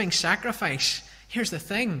saving sacrifice, here's the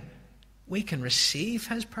thing, we can receive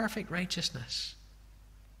his perfect righteousness.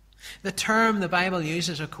 The term the Bible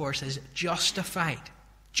uses, of course, is justified.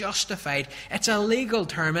 Justified. It's a legal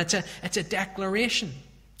term. It's a declaration.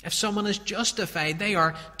 If someone is justified, they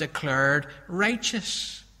are declared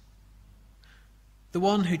righteous. The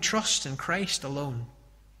one who trusts in Christ alone,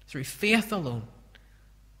 through faith alone,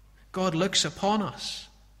 God looks upon us.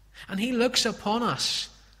 And he looks upon us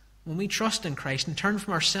when we trust in Christ and turn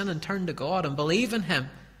from our sin and turn to God and believe in him.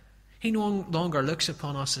 He no longer looks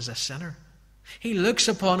upon us as a sinner. He looks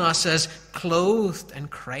upon us as clothed in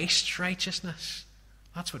Christ's righteousness.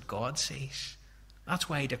 That's what God sees. That's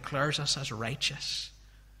why he declares us as righteous.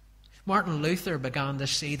 Martin Luther began to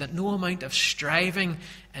see that no amount of striving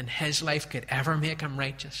in his life could ever make him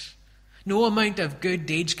righteous. No amount of good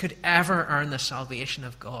deeds could ever earn the salvation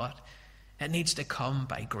of God. It needs to come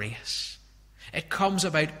by grace. It comes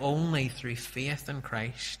about only through faith in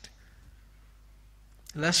Christ.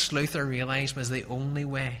 This, Luther realized, was the only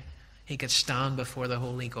way he could stand before the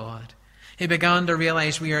holy God. He began to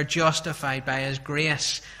realize we are justified by his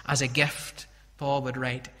grace as a gift, Paul would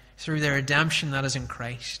write, through the redemption that is in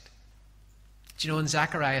Christ. Do you know, in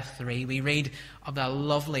Zechariah 3, we read of that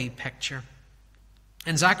lovely picture.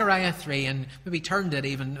 In Zechariah 3, and maybe turn to it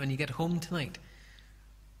even when you get home tonight,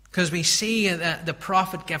 because we see the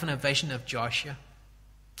prophet given a vision of Joshua.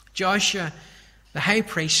 Joshua, the high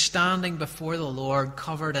priest, standing before the Lord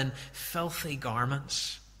covered in filthy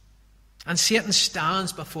garments. And Satan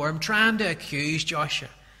stands before him trying to accuse Joshua.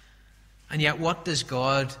 And yet what does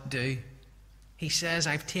God do? He says,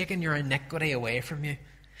 I've taken your iniquity away from you.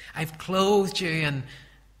 I've clothed you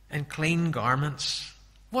in clean garments.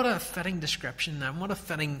 What a fitting description and what a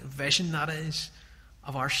fitting vision that is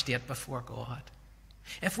of our state before God.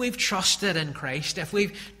 If we've trusted in Christ, if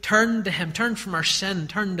we've turned to him, turned from our sin,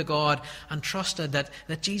 turned to God, and trusted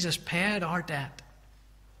that Jesus paid our debt,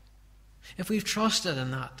 if we've trusted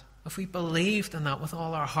in that, if we believed in that with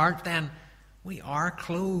all our heart, then we are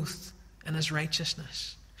clothed in his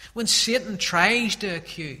righteousness. When Satan tries to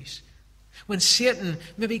accuse, when Satan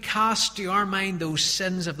maybe casts to our mind those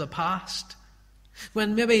sins of the past,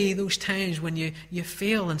 when maybe those times when you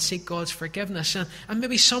fail and seek God's forgiveness, and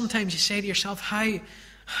maybe sometimes you say to yourself, how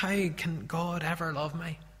can God ever love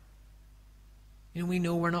me? You know, we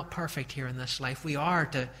know we're not perfect here in this life. We are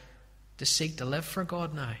to seek to live for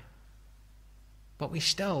God now. But we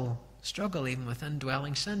still struggle even with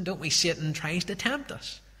indwelling sin, don't we? Satan tries to tempt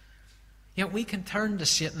us. Yet we can turn to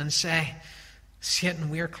Satan and say,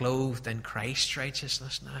 Satan, we are clothed in Christ's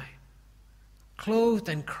righteousness now. Clothed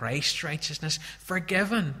in Christ's righteousness,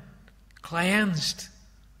 forgiven, cleansed.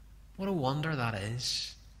 What a wonder that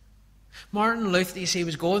is. Martin Luther, you see,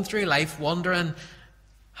 was going through life wondering,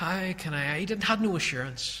 he had no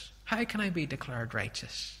assurance. How can I be declared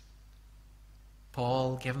righteous?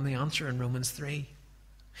 Paul gave him the answer in Romans 3.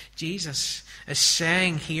 Jesus is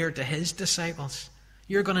saying here to his disciples,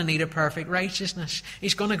 you're going to need a perfect righteousness.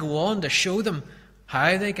 He's going to go on to show them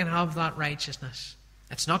how they can have that righteousness.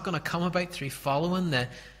 It's not going to come about through following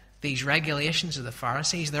these regulations of the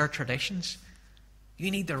Pharisees, their traditions.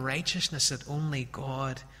 You need the righteousness that only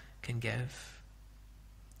God can give.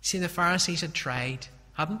 See, the Pharisees had tried,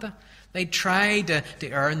 hadn't they? They tried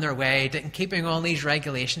to earn their way in keeping all these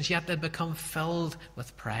regulations, yet they'd become filled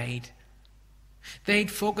with pride.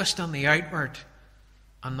 They'd focused on the outward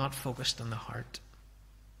and not focused on the heart.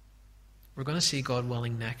 We're going to see, God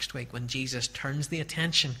willing, next week when Jesus turns the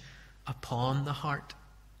attention upon the heart,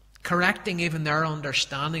 correcting even their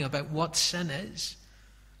understanding about what sin is.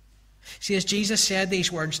 See, as Jesus said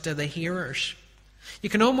these words to the hearers, you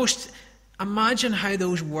can almost imagine how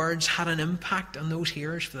those words had an impact on those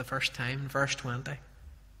hearers for the first time in verse 20.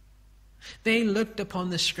 They looked upon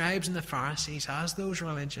the scribes and the Pharisees as those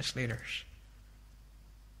religious leaders.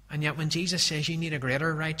 And yet when Jesus says you need a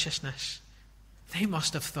greater righteousness, they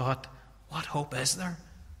must have thought, what hope is there?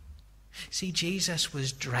 See, Jesus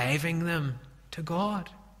was driving them to God.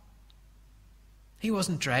 He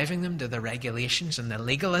wasn't driving them to the regulations and the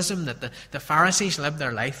legalism that the Pharisees lived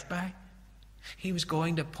their life by. He was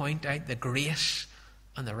going to point out the grace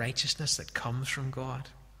and the righteousness that comes from God.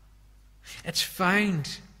 It's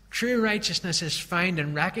found True righteousness is found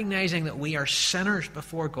in recognizing that we are sinners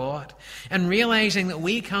before God and realizing that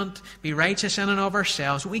we can't be righteous in and of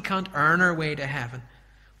ourselves. We can't earn our way to heaven.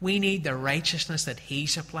 We need the righteousness that he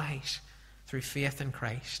supplies through faith in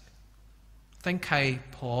Christ. Think how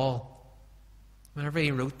Paul, whenever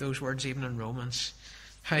he wrote those words even in Romans,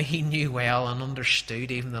 how he knew well and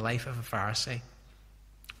understood even the life of a Pharisee.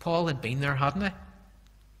 Paul had been there, hadn't he?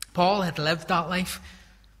 Paul had lived that life.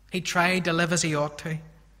 He tried to live as he ought to.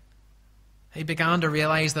 He began to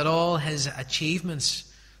realize that all his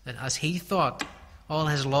achievements, that as he thought, all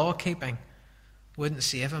his law keeping wouldn't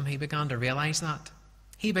save him. He began to realize that.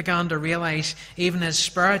 He began to realize even his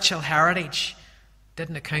spiritual heritage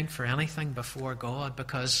didn't account for anything before God,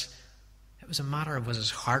 because it was a matter of, was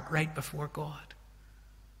his heart right before God?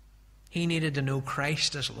 He needed to know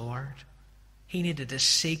Christ as Lord. He needed to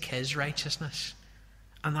seek his righteousness.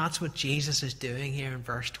 And that's what Jesus is doing here in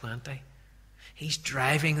verse 20. He's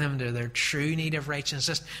driving them to their true need of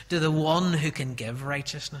righteousness, to the one who can give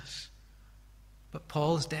righteousness. But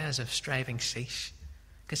Paul's days of striving cease,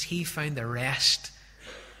 because he found the rest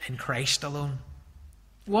in Christ alone.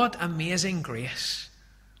 What amazing grace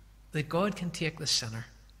that God can take the sinner,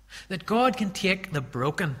 that God can take the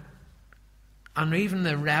broken, and even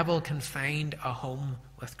the rebel can find a home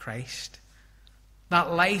with Christ.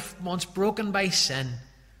 That life, once broken by sin,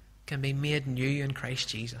 can be made new in Christ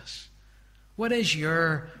Jesus. What is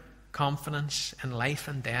your confidence in life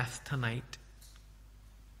and death tonight?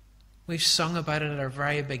 We've sung about it at our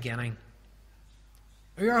very beginning.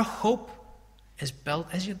 Your hope is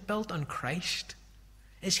it built on Christ?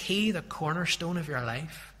 Is he the cornerstone of your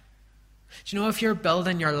life? Do you know, if you're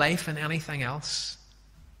building your life in anything else,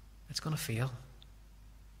 it's going to fail.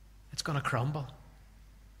 It's going to crumble.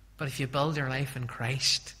 But if you build your life in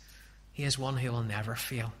Christ, he is one who will never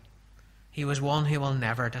fail. He was one who will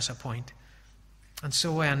never disappoint. And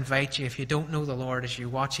so I invite you, if you don't know the Lord, as you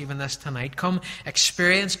watch even this tonight, come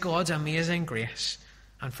experience God's amazing grace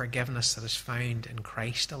and forgiveness that is found in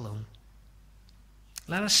Christ alone.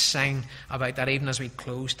 Let us sing about that even as we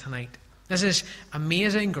close tonight. This is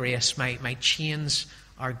amazing grace. My chains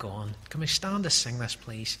are gone. Can we stand to sing this,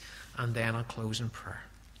 please? And then I'll close in prayer.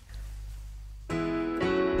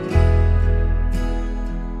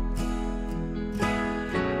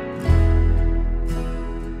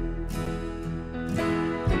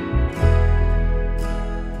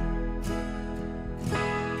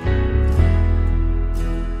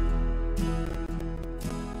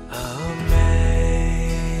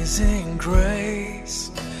 Amazing grace,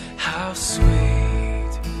 how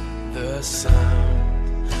sweet the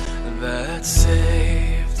sound that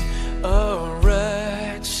saved a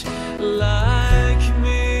wretch like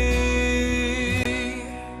me.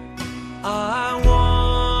 I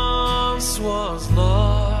once was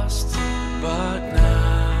lost, but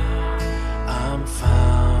now I'm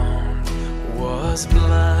found, was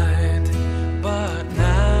blind, but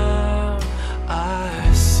now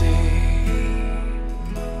I see.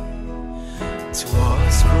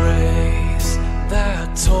 'Twas grace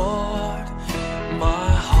that taught my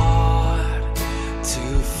heart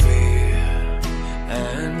to fear,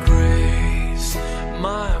 and grace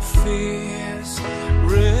my fears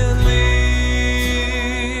relieved.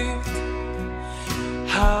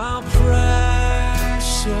 How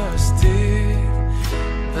precious did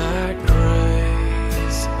that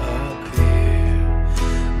grace appear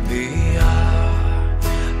the hour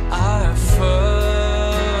I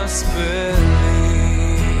first believed.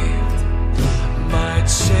 My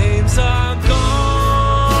chains are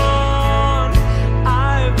gone,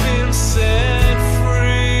 I've been set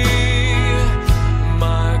free.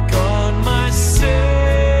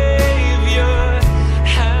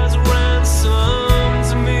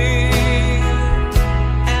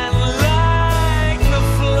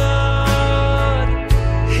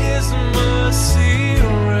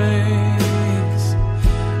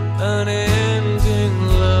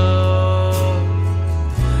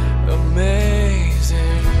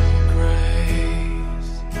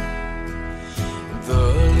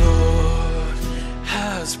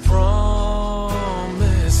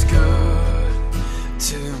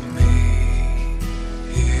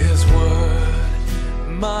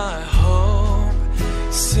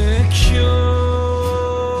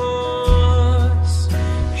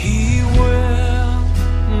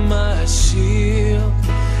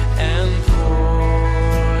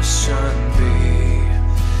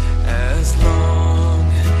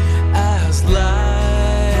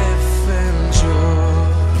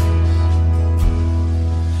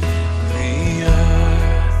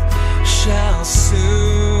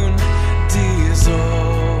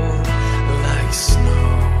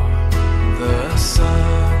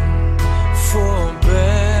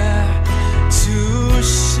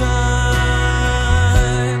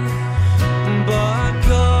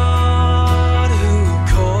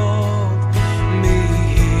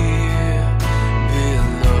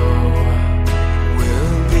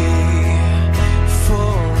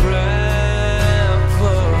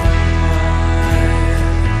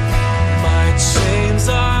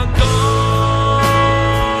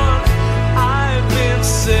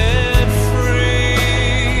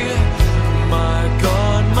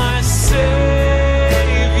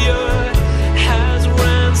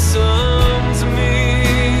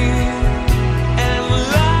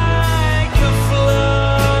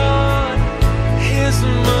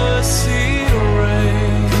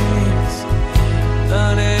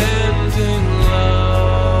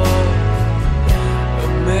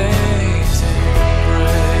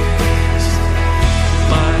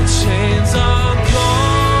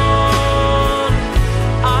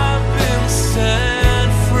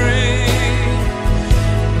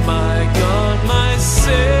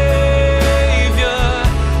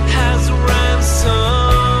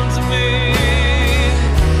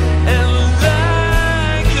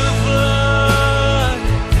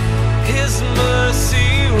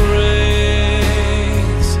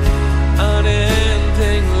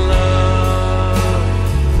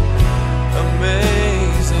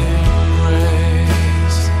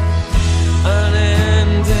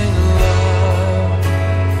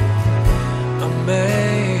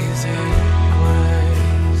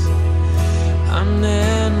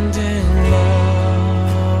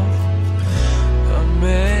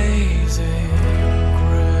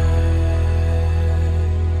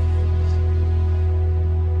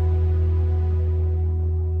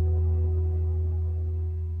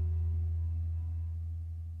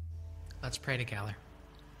 Let's pray together.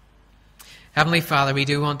 Heavenly Father, we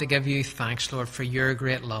do want to give you thanks, Lord, for your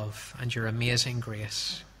great love and your amazing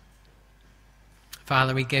grace.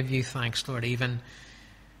 Father, we give you thanks, Lord, even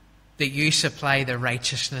that you supply the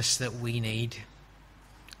righteousness that we need,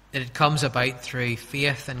 that it comes about through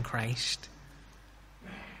faith in Christ,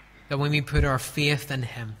 that when we put our faith in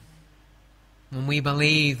him, when we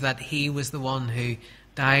believe that he was the one who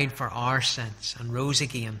died for our sins and rose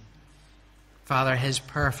again, Father, his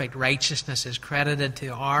perfect righteousness is credited to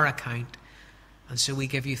our account, and so we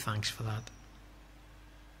give you thanks for that.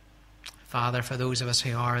 Father, for those of us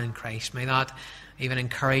who are in Christ, may that even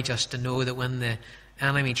encourage us to know that when the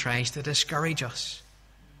enemy tries to discourage us,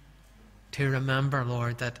 to remember,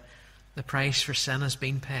 Lord, that the price for sin has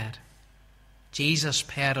been paid. Jesus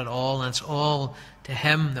paid it all, and it's all to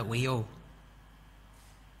him that we owe.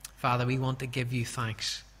 Father, we want to give you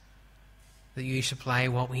thanks that you supply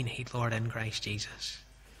what we need, Lord, in Christ Jesus.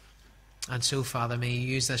 And so, Father, may you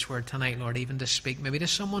use this word tonight, Lord, even to speak maybe to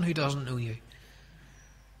someone who doesn't know you.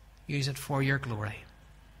 Use it for your glory.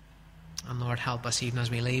 And Lord, help us even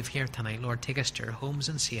as we leave here tonight. Lord, take us to our homes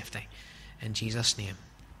in safety. In Jesus' name,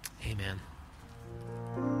 amen.